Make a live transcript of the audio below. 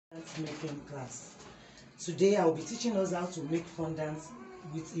making class. Today I will be teaching us how to make fondant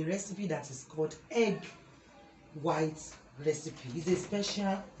with a recipe that is called egg white recipe. It's a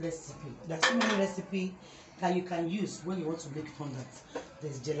special recipe. There's so many recipes that you can use when you want to make fondant.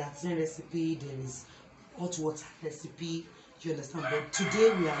 There's gelatin recipe, there is hot water recipe, you understand? But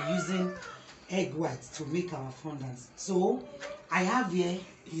today we are using egg white to make our fondant. So I have here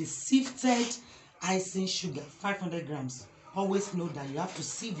a sifted icing sugar, 500 grams. Always know that you have to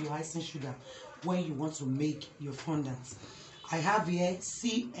sieve your icing sugar when you want to make your fondant. I have here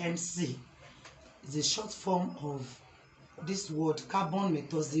CMC. It's a short form of this word, carbon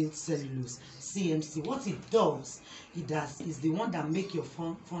methoxyl cellulose, CMC. What it does is the one that make your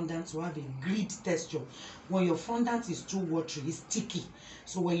fondant to have a grid texture. When your fondant is too watery, it's sticky.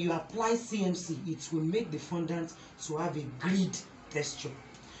 So when you apply CMC, it will make the fondant to have a grid texture.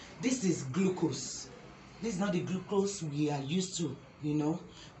 This is glucose. This is not the glucose we are used to,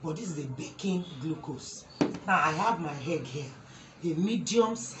 but this is the baking glucose. Now I have my egg here. A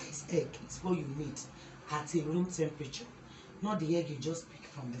medium size egg is what you need at a room temperature. Not the egg you just pick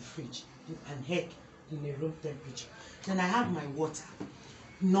from the fridge. An egg in a room temperature. Then I have my water.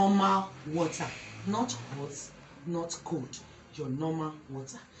 Normal water. Not hot, not cold. Your normal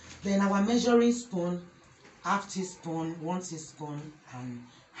water. Then our measuring spoon, half teaspoon, 1 teaspoon, and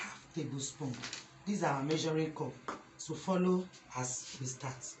half tablespoon. These are our measuring cup. So follow as we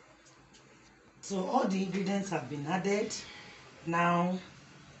start. So all the ingredients have been added. Now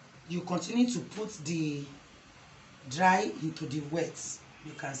you continue to put the dry into the wet.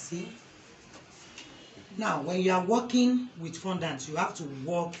 You can see. Now when you are working with fondant, you have to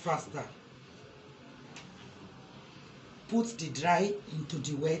work faster. Put the dry into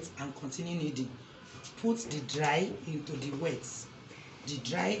the wet and continue kneading. Put the dry into the wet. The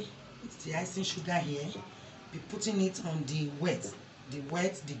dry, it's the icing sugar here. Be putting it on the wet. The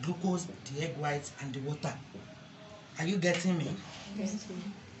wet, the glucose, the egg white, and the water. Are you getting me? Yes.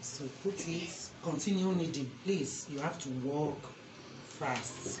 So put it, continue kneading. Please, you have to work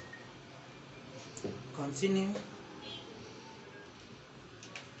fast. Continue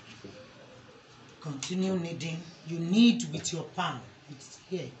kneading. You knead with your palm. It's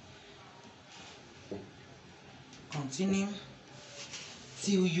here. Continue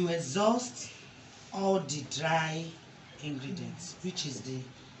till you exhaust all the dry ingredients, which is the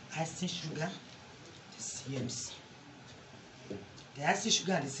icing sugar, the CMC. The icing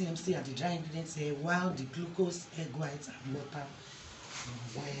sugar and the CMC are the dry ingredients here, while the glucose, egg white, and water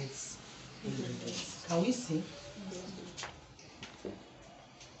are wet ingredients. Can we see?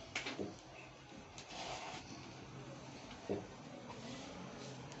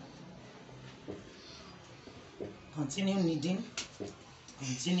 Continue kneading.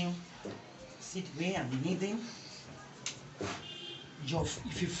 Continue. See the way I'm kneading.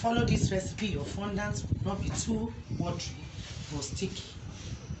 If you follow this recipe, your fondant will not be too watery or sticky.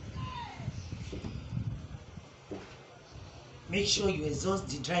 Make sure you exhaust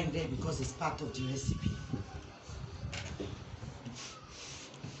the dry ingredient because it's part of the recipe.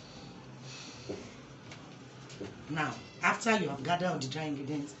 Now, after you have gathered all the dry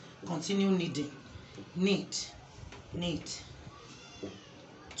ingredients, continue kneading. Knead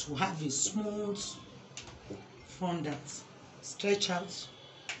to have a smooth fondant. Stretch out,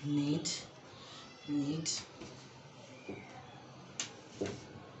 knead.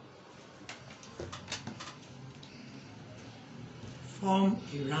 Form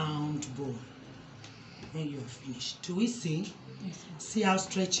a round ball when you are finished. Do we see? Yes. See how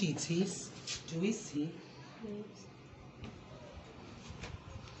stretchy it is? Do we see? Yes.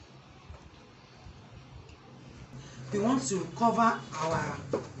 We want to cover our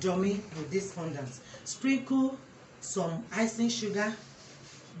dummy with this fondant. Sprinkle some icing sugar.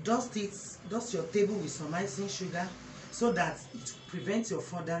 Dust your table with some icing sugar so that it prevents your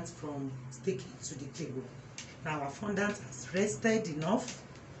fondant from sticking to the table. Now our fondant has rested enough.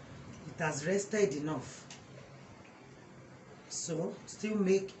 It has rested enough. So still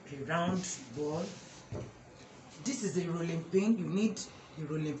make a round ball. This is a rolling pin. You need a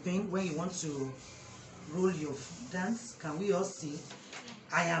rolling pin when you want to roll your fondant. Can we all see?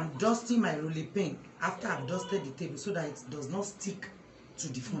 I am dusting my rolling pin after I've dusted the table so that it does not stick to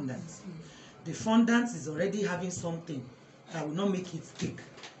the fondant. The fondant is already having something that will not make it stick.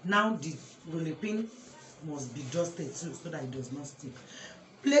 Now the rolling pin must be dusted too so that it does not stick.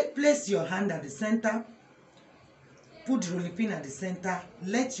 Place your hand at the center. Put the rolling pin at the center.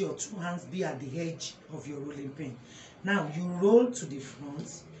 Let your 2 hands be at the edge of your rolling pin. Now you roll to the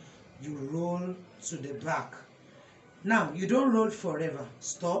front. You roll to the back. Now you don't roll forever.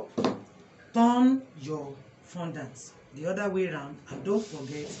 Stop. Turn your fondant. the other way around, and don't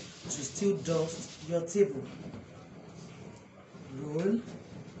forget to still dust your table. Roll.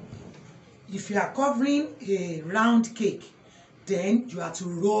 If you are covering a round cake, then you have to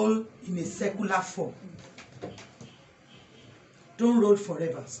roll in a circular form. Don't roll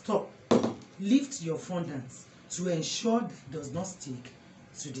forever. Stop. Lift your fondant to ensure that it does not stick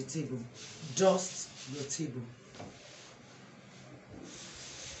to the table. Dust your table.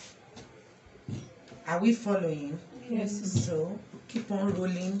 Are we following? Yes. So keep on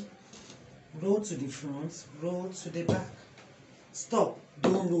rolling. Roll to the front, roll to the back. Stop.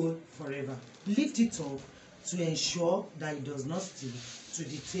 Don't roll forever. Lift it up to ensure that it does not stick to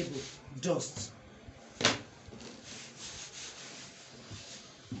the table. Dust.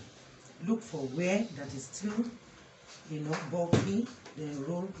 Look for where that is still, bulky. Then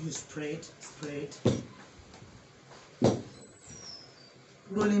roll. You spread.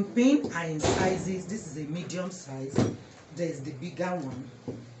 Rolling pin are in sizes. This is a medium size. There's the bigger one.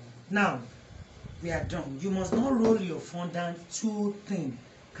 Now we are done. You must not roll your fondant too thin.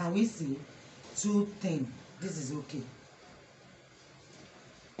 Can we see? Too thin. This is okay.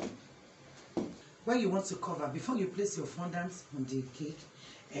 When you want to cover, before you place your fondant on the cake,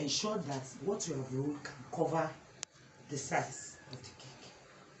 ensure that what you have rolled can cover the size of the cake.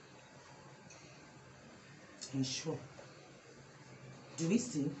 Ensure. Do we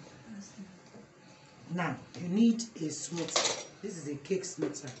see? Yes. Now you need a smoother. This is a cake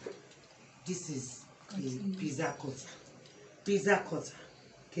smoother. This is a pizza cutter. Pizza cutter,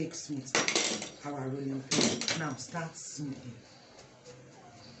 cake smoother. Our rolling pin. Now start smoothing.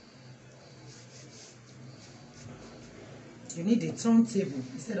 You need a turntable.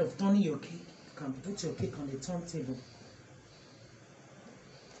 Instead of turning your cake, you can put your cake on the turntable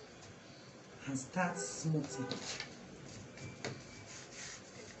and start smoothing.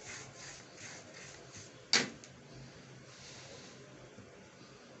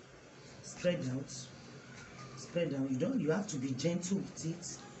 Spread out. You have to be gentle with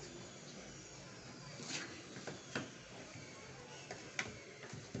it.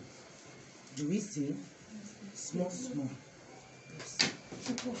 Do we see? Small.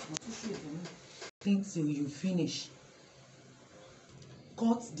 Until you finish.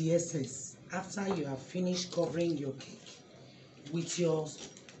 Cut the excess after you have finished covering your cake with your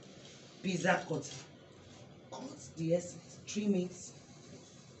pizza cutter. Cut the excess. Trim it.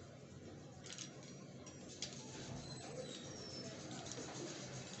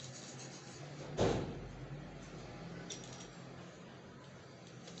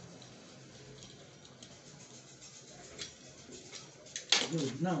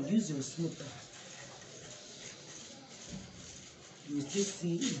 Good. Now use your smoother. You will still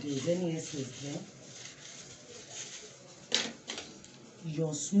see if there is any excess there.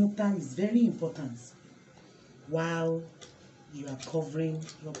 Your smoother is very important while you are covering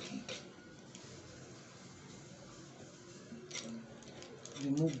your cake.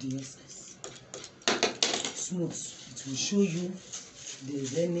 Remove the excess. Smooth. It will show you if there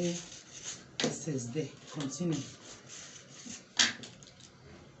is any excess there. Continue.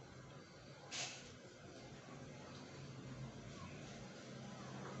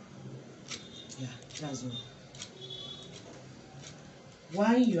 Yeah, that's all.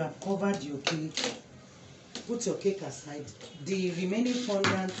 While you have covered your cake, put your cake aside. The remaining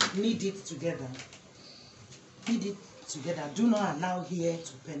fondant, knead it together. Knead it together. Do not allow here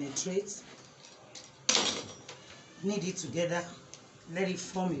to penetrate. Knead it together. Let it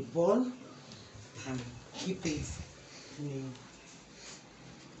form a ball and keep it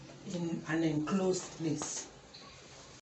in an enclosed place.